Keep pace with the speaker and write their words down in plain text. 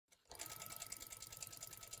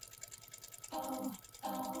Hello,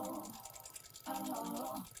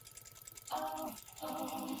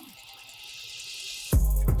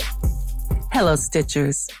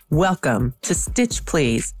 Stitchers. Welcome to Stitch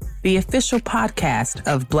Please, the official podcast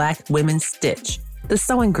of Black Women Stitch, the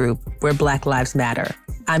sewing group where Black Lives Matter.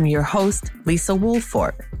 I'm your host, Lisa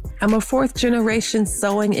Woolford. I'm a fourth-generation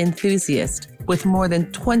sewing enthusiast with more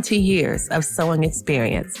than 20 years of sewing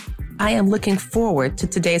experience. I am looking forward to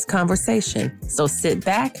today's conversation, so sit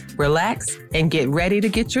back, relax, and get ready to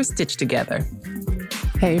get your stitch together.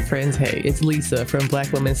 Hey friends, hey, it's Lisa from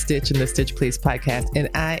Black Women Stitch and the Stitch Please podcast, and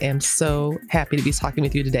I am so happy to be talking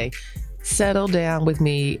with you today. Settle down with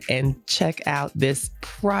me and check out this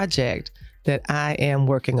project that I am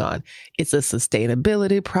working on. It's a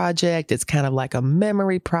sustainability project. It's kind of like a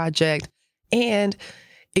memory project, and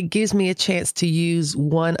it gives me a chance to use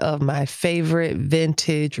one of my favorite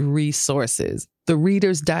vintage resources, the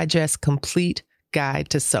Reader's Digest Complete Guide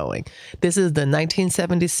to Sewing. This is the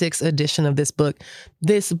 1976 edition of this book.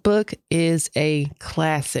 This book is a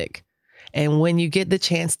classic. And when you get the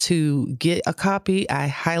chance to get a copy, I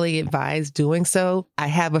highly advise doing so. I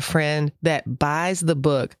have a friend that buys the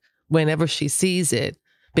book whenever she sees it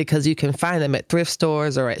because you can find them at thrift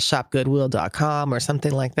stores or at shopgoodwill.com or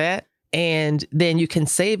something like that. And then you can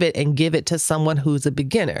save it and give it to someone who's a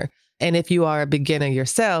beginner. And if you are a beginner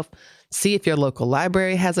yourself, see if your local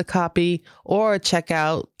library has a copy or check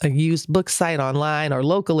out a used book site online or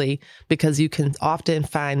locally because you can often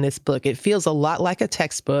find this book. It feels a lot like a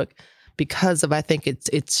textbook because of, I think,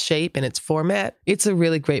 its shape and its format. It's a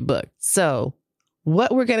really great book. So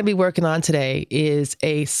what we're going to be working on today is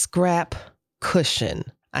a scrap cushion.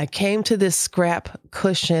 I came to this scrap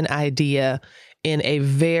cushion idea in a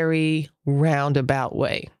very roundabout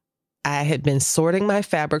way. I had been sorting my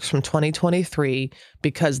fabrics from 2023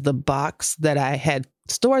 because the box that I had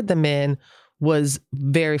stored them in was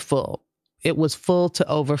very full. It was full to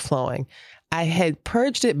overflowing. I had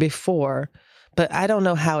purged it before, but I don't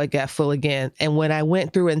know how it got full again. And when I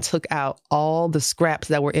went through and took out all the scraps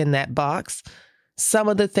that were in that box, some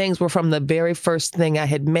of the things were from the very first thing I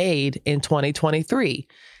had made in 2023.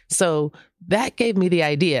 So that gave me the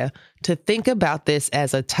idea to think about this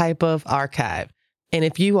as a type of archive. And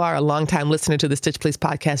if you are a longtime listener to the Stitch Please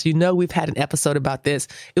podcast, you know we've had an episode about this.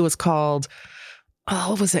 It was called,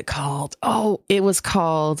 what was it called? It was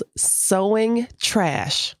called Sewing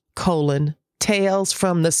Trash, Tales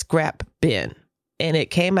from the Scrap Bin. And it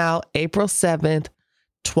came out April 7th,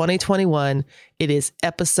 2021. It is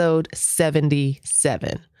episode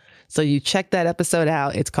 77. So you check that episode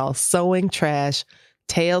out. It's called Sewing Trash,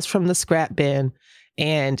 Tales from the Scrap Bin.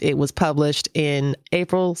 And it was published in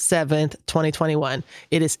April 7th, 2021.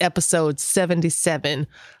 It is episode 77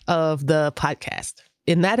 of the podcast.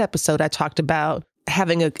 In that episode, I talked about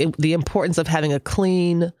the importance of having a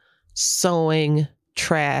clean sewing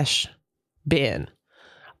trash bin,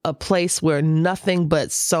 a place where nothing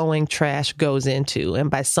but sewing trash goes into. And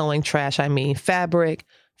by sewing trash, I mean fabric,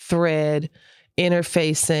 thread,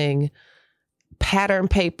 interfacing, pattern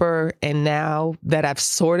paper. And now that I've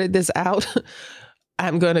sorted this out,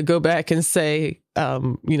 I'm going to go back and say, I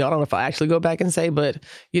don't know if I'll actually go back and say, but,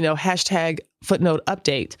 hashtag footnote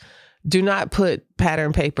update. Do not put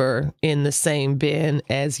pattern paper in the same bin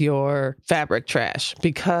as your fabric trash,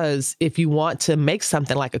 because if you want to make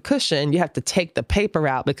something like a cushion, you have to take the paper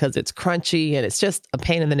out because it's crunchy and it's just a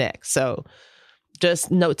pain in the neck. So just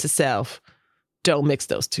note to self, don't mix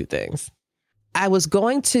those two things. I was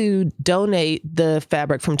going to donate the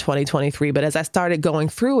fabric from 2023, but as I started going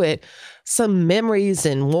through it, some memories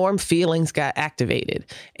and warm feelings got activated.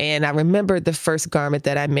 And I remembered the first garment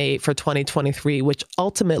that I made for 2023, which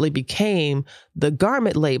ultimately became the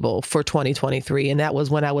garment label for 2023. And that was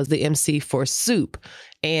when I was the MC for Soup.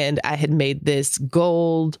 And I had made this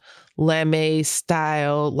gold lame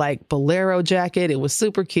style, like bolero jacket. It was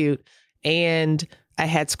super cute. And I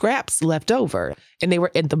had scraps left over and they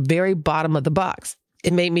were at the very bottom of the box.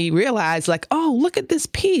 It made me realize look at this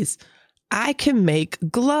piece. I can make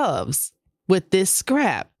gloves with this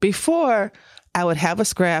scrap. Before, I would have a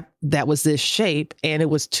scrap that was this shape and it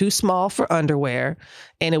was too small for underwear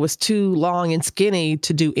and it was too long and skinny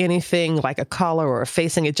to do anything like a collar or a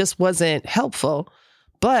facing. It just wasn't helpful,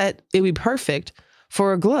 but it would be perfect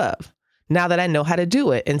for a glove now that I know how to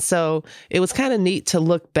do it. And so it was kind of neat to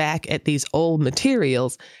look back at these old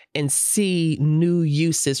materials and see new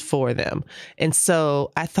uses for them. And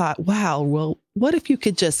so I thought, wow, well, what if you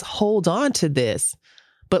could just hold on to this,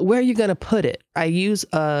 but where are you going to put it? I use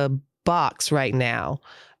a box right now,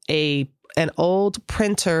 an old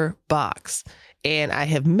printer box. And I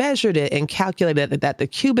have measured it and calculated that the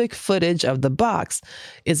cubic footage of the box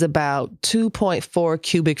is about 2.4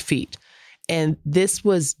 cubic feet. And this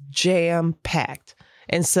was jam packed.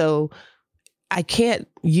 And so I can't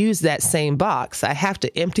use that same box. I have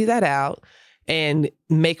to empty that out and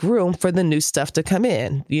make room for the new stuff to come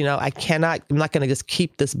in. I'm not going to just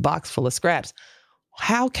keep this box full of scraps.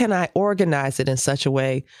 How can I organize it in such a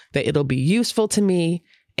way that it'll be useful to me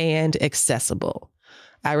and accessible?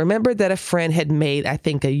 I remember that a friend had made, I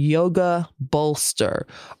think, a yoga bolster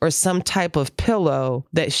or some type of pillow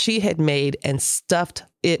that she had made and stuffed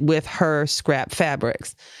it with her scrap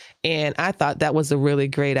fabrics. And I thought that was a really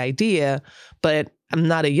great idea, but I'm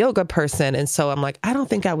not a yoga person. And so I'm like, I don't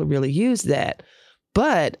think I would really use that.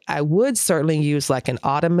 But I would certainly use like an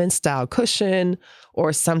Ottoman style cushion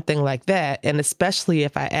or something like that. And especially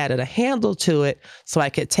if I added a handle to it so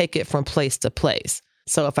I could take it from place to place.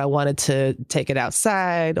 So if I wanted to take it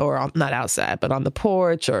outside, or not outside, but on the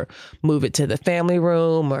porch, or move it to the family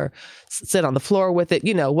room, or sit on the floor with it,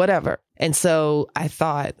 whatever. And so I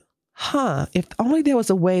thought, if only there was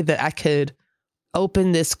a way that I could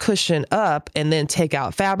open this cushion up and then take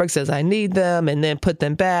out fabrics as I need them and then put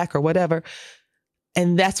them back or whatever.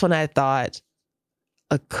 And that's when I thought,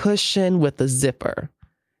 a cushion with a zipper.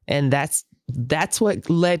 And that's what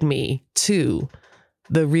led me to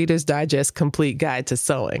the Reader's Digest Complete Guide to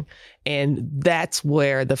Sewing. And that's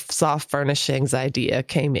where the soft furnishings idea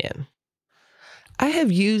came in. I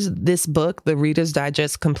have used this book, the Reader's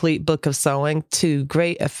Digest Complete Book of Sewing, to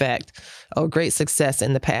great effect or great success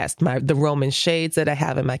in the past. The Roman shades that I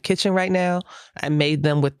have in my kitchen right now, I made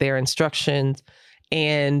them with their instructions.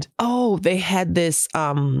 And they had this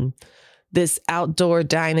outdoor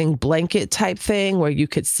dining blanket type thing where you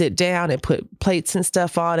could sit down and put plates and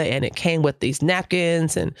stuff on it. And it came with these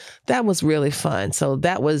napkins, and that was really fun. So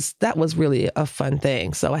that was really a fun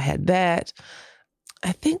thing. So I had that.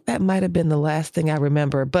 I think that might have been the last thing I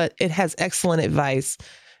remember, but it has excellent advice.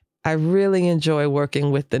 I really enjoy working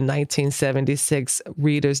with the 1976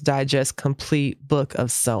 Reader's Digest Complete Book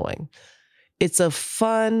of Sewing. It's a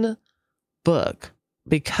fun book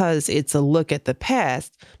because it's a look at the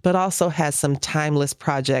past, but also has some timeless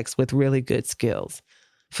projects with really good skills.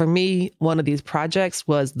 For me, one of these projects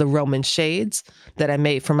was the Roman shades that I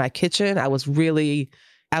made for my kitchen. I was really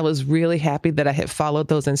happy that I had followed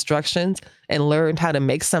those instructions and learned how to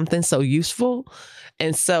make something so useful.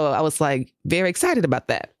 And so I was like very excited about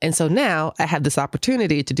that. And so now I have this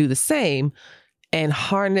opportunity to do the same and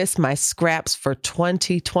harness my scraps for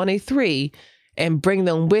 2023 and bring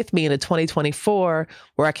them with me into 2024,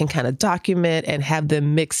 where I can kind of document and have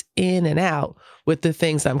them mix in and out with the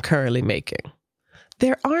things I'm currently making.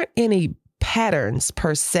 There aren't any patterns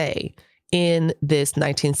per se in this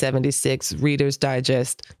 1976 Reader's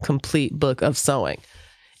Digest Complete Book of Sewing.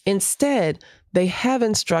 Instead, they have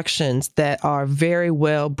instructions that are very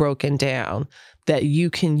well broken down that you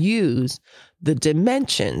can use the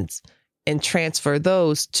dimensions and transfer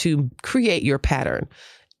those to create your pattern.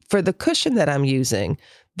 For the cushion that I'm using,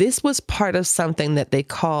 this was part of something that they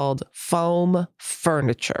called foam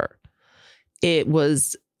furniture. It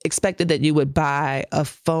was expected that you would buy a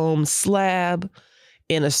foam slab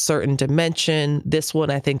in a certain dimension. This one,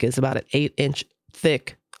 I think, is about an 8-inch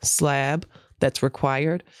thick slab that's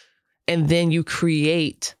required. And then you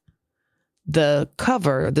create the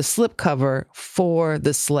cover, the slip cover for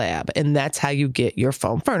the slab. And that's how you get your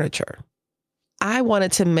foam furniture. I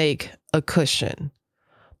wanted to make a cushion.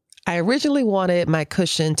 I originally wanted my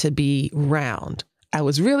cushion to be round. I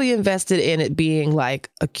was really invested in it being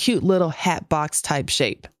like a cute little hat box type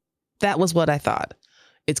shape. That was what I thought.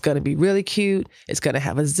 It's going to be really cute. It's going to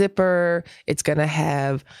have a zipper. It's going to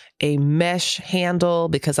have a mesh handle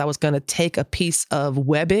because I was going to take a piece of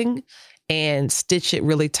webbing and stitch it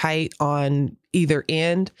really tight on either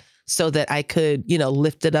end so that I could,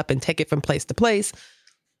 lift it up and take it from place to place.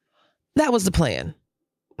 That was the plan.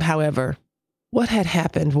 However, what had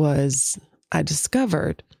happened was I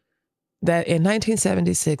discovered that in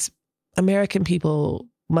 1976, American people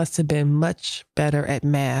must have been much better at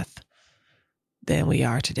math than we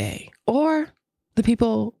are today. Or the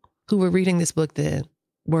people who were reading this book then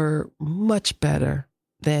were much better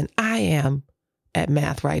than I am at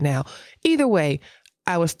math right now. Either way,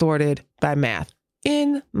 I was thwarted by math.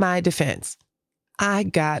 In my defense, I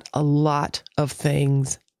got a lot of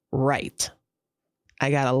things right.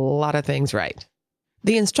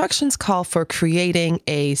 The instructions call for creating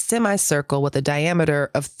a semicircle with a diameter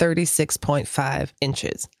of 36.5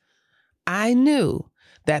 inches. I knew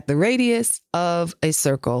that the radius of a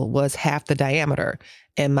circle was half the diameter,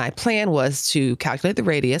 and my plan was to calculate the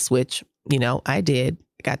radius, which, I did,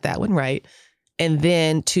 got that one right, and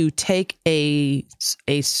then to take a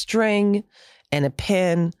string and a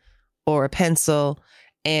pen or a pencil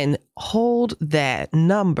and hold that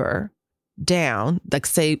number down, like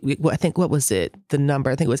say, I think, what was it? The number,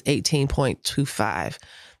 I think it was 18.25.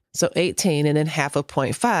 So 18 and then half of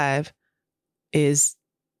 0.5 is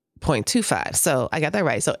 0.25. So I got that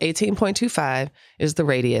right. So 18.25 is the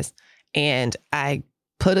radius. And I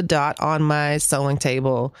put a dot on my sewing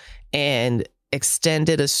table and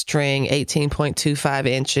extended a string 18.25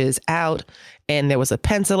 inches out. And there was a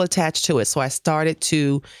pencil attached to it. So I started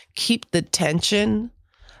to keep the tension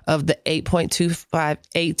of the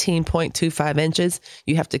 18.25 inches.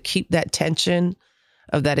 You have to keep that tension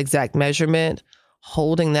of that exact measurement,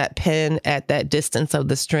 holding that pen at that distance of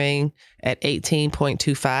the string at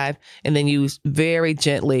 18.25. And then you very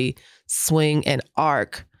gently swing an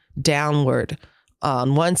arc downward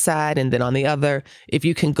on one side and then on the other. If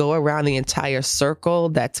you can go around the entire circle,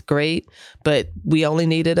 that's great. But we only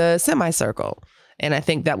needed a semicircle. And I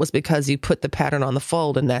think that was because you put the pattern on the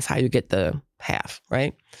fold, and that's how you get the half,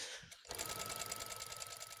 right?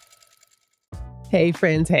 Hey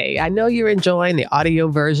friends, hey, I know you're enjoying the audio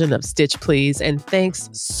version of Stitch Please, and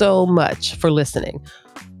thanks so much for listening.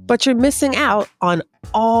 But you're missing out on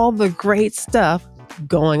all the great stuff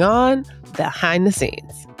going on behind the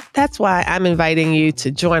scenes. That's why I'm inviting you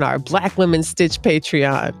to join our Black Women Stitch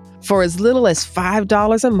Patreon. For as little as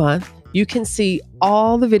 $5 a month, you can see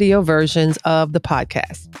all the video versions of the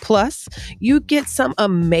podcast. Plus, you get some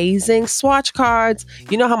amazing swatch cards.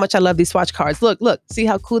 You know how much I love these swatch cards. Look, see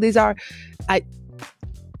how cool these are?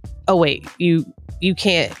 Oh wait, you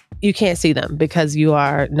can't see them because you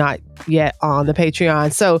are not yet on the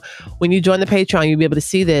Patreon. So when you join the Patreon, you'll be able to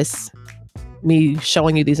see this, me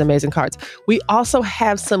showing you these amazing cards. We also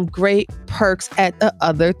have some great perks at the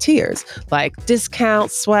other tiers, like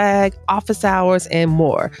discounts, swag, office hours, and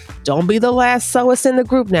more. Don't be the last sewist in the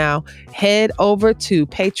group now. Head over to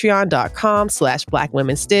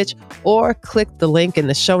patreon.com/blackwomenstitch or click the link in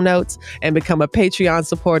the show notes and become a Patreon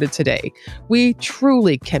supporter today. We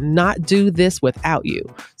truly cannot do this without you.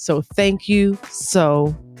 So thank you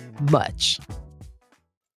so much.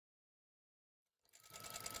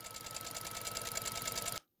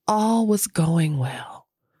 All was going well.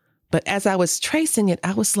 But as I was tracing it,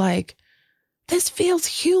 I was like, this feels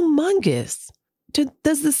humongous.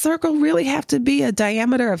 Does the circle really have to be a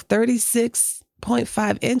diameter of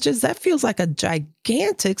 36.5 inches? That feels like a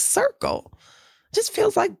gigantic circle. Just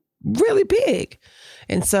feels like really big.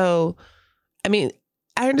 And so, I mean,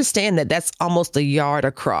 I understand that that's almost a yard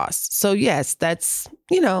across. So yes, that's,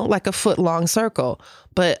 like a foot long circle.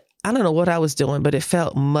 But I don't know what I was doing, but it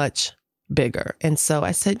felt much bigger. And so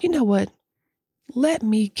I said, you know what? Let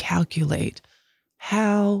me calculate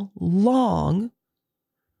how long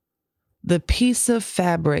the piece of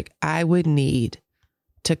fabric I would need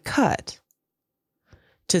to cut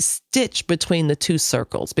to stitch between the two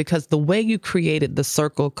circles. Because the way you created the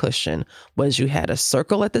circle cushion was you had a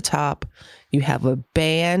circle at the top, you have a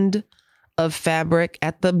band of fabric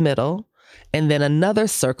at the middle, and then another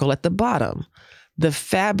circle at the bottom. The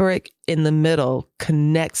fabric in the middle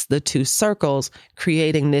connects the two circles,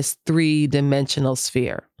 creating this 3-dimensional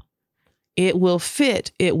sphere. It will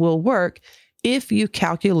fit, it will work if you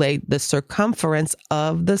calculate the circumference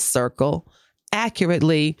of the circle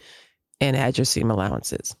accurately and add your seam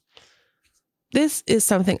allowances. This is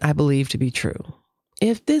something I believe to be true.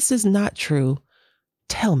 If this is not true,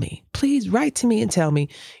 tell me. Please write to me and tell me.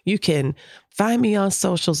 You can find me on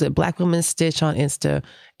socials at Black Women Stitch on Insta,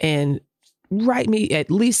 and write me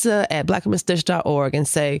at lisa@blackwomenstitch.org and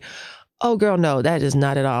say, oh girl, no, that is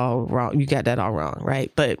not at all wrong. You got that all wrong,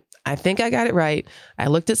 right? But I think I got it right. I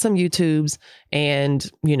looked at some YouTubes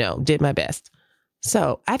and, did my best.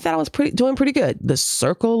 So I thought I was doing pretty good. The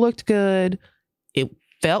circle looked good. It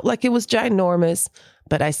felt like it was ginormous,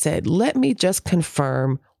 but I said, let me just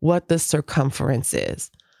confirm what the circumference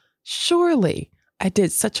is. Surely I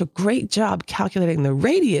did such a great job calculating the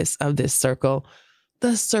radius of this circle.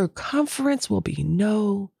 The circumference will be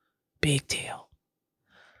no big deal.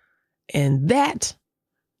 And that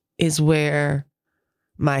is where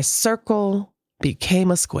my circle became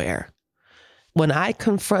a square. When I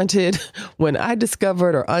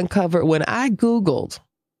discovered or uncovered, when I Googled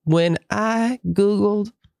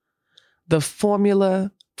the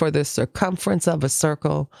formula for the circumference of a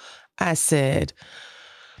circle, I said,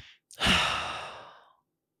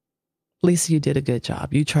 Lisa, you did a good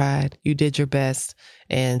job. You tried. You did your best.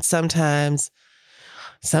 And sometimes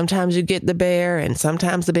you get the bear and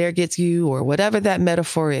sometimes the bear gets you, or whatever that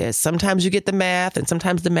metaphor is. Sometimes you get the math and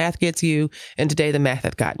sometimes the math gets you. And today the math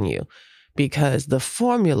has gotten you, because the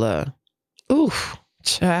formula,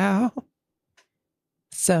 child.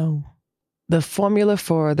 So the formula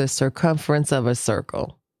for the circumference of a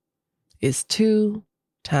circle is 2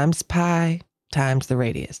 times pi times the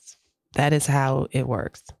radius. That is how it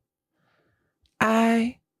works.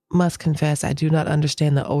 I must confess, I do not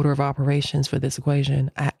understand the order of operations for this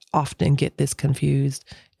equation. I often get this confused.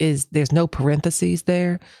 There's no parentheses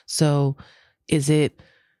there. So is it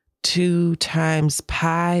 2 times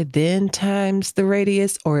pi then times the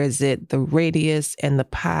radius, or is it the radius and the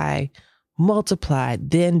pi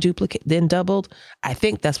multiplied, then duplicate, then doubled? I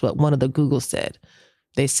think that's what one of the Googles said.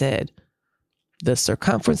 They said the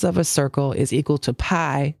circumference of a circle is equal to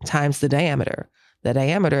pi times the diameter. The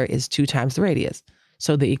diameter is 2 times the radius.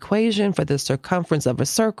 So the equation for the circumference of a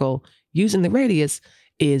circle using the radius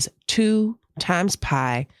is 2 times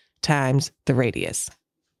pi times the radius.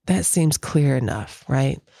 That seems clear enough,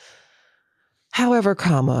 right? However,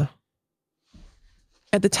 at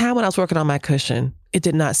the time when I was working on my cushion, it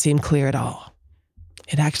did not seem clear at all.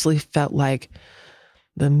 It actually felt like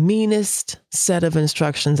the meanest set of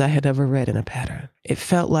instructions I had ever read in a pattern. It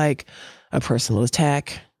felt like a personal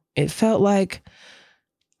attack. It felt like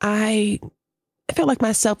my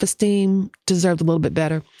self-esteem deserved a little bit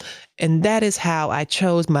better. And that is how I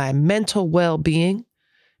chose my mental well-being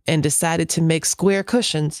and decided to make square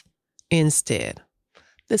cushions instead.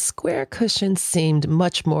 The square cushions seemed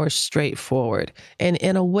much more straightforward, and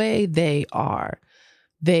in a way they are.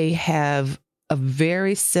 They have a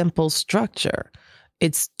very simple structure.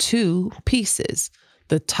 It's 2 pieces.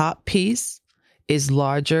 The top piece is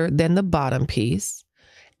larger than the bottom piece,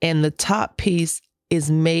 and the top piece is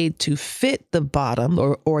made to fit the bottom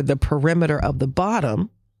or the perimeter of the bottom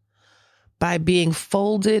by being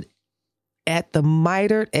folded at the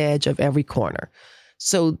mitered edge of every corner.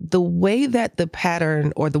 So the way that the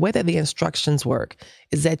pattern or the way that the instructions work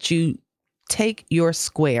is that you take your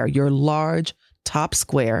square, your large top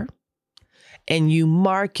square, and you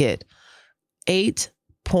mark it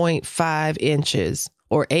 8.5 inches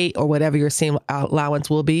or 8 or whatever your seam allowance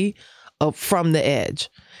will be from the edge.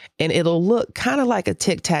 And it'll look kind of like a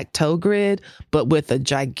tic-tac-toe grid, but with a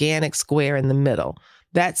gigantic square in the middle.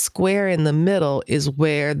 That square in the middle is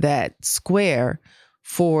where that square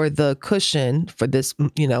for the cushion for this,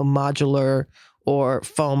 modular or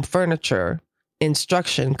foam furniture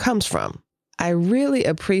instruction comes from. I really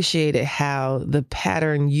appreciated how the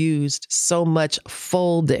pattern used so much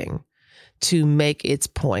folding to make its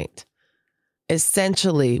point.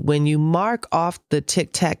 Essentially, when you mark off the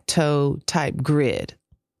tic-tac-toe type grid,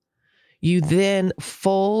 you then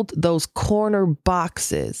fold those corner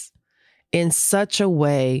boxes in such a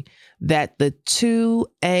way that the 2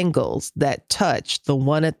 angles that touch, the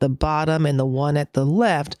one at the bottom and the one at the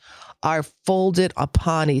left, are folded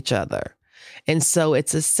upon each other. And so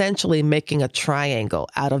it's essentially making a triangle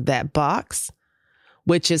out of that box,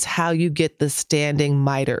 which is how you get the standing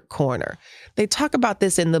mitered corner. They talk about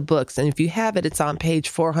this in the books, and if you have it, it's on page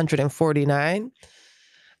 449.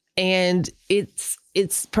 And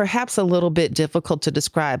it's perhaps a little bit difficult to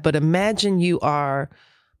describe, but imagine you are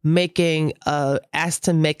asked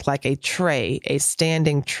to make like a tray, a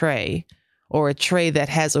standing tray, or a tray that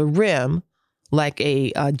has a rim, like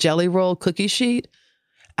a jelly roll cookie sheet,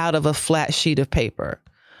 out of a flat sheet of paper.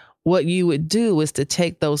 What you would do is to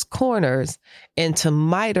take those corners and to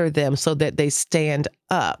miter them so that they stand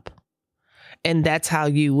up. And that's how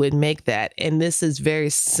you would make that. And this is very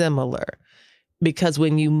similar because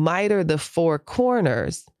when you miter the 4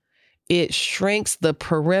 corners, it shrinks the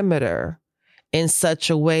perimeter in such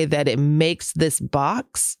a way that it makes this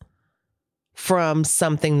box from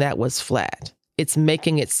something that was flat. It's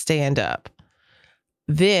making it stand up.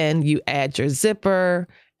 Then you add your zipper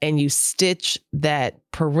and you stitch that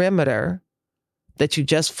perimeter that you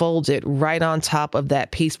just folded right on top of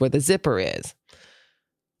that piece where the zipper is.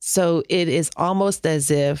 So it is almost as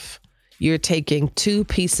if you're taking 2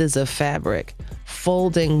 pieces of fabric,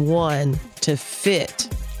 folding one to fit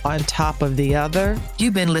on top of the other.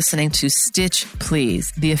 You've been listening to Stitch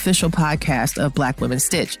Please, the official podcast of Black Women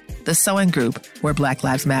Stitch, the sewing group where Black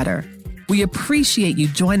Lives Matter. We appreciate you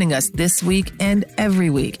joining us this week and every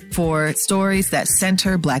week for stories that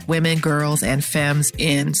center Black women, girls, and femmes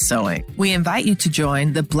in sewing. We invite you to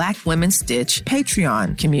join the Black Women Stitch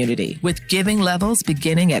Patreon community with giving levels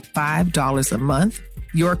beginning at $5 a month.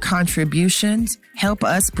 Your contributions help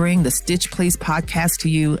us bring the Stitch Please podcast to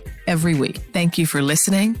you every week. Thank you for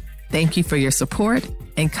listening. Thank you for your support.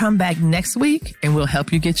 And come back next week and we'll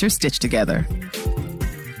help you get your stitch together.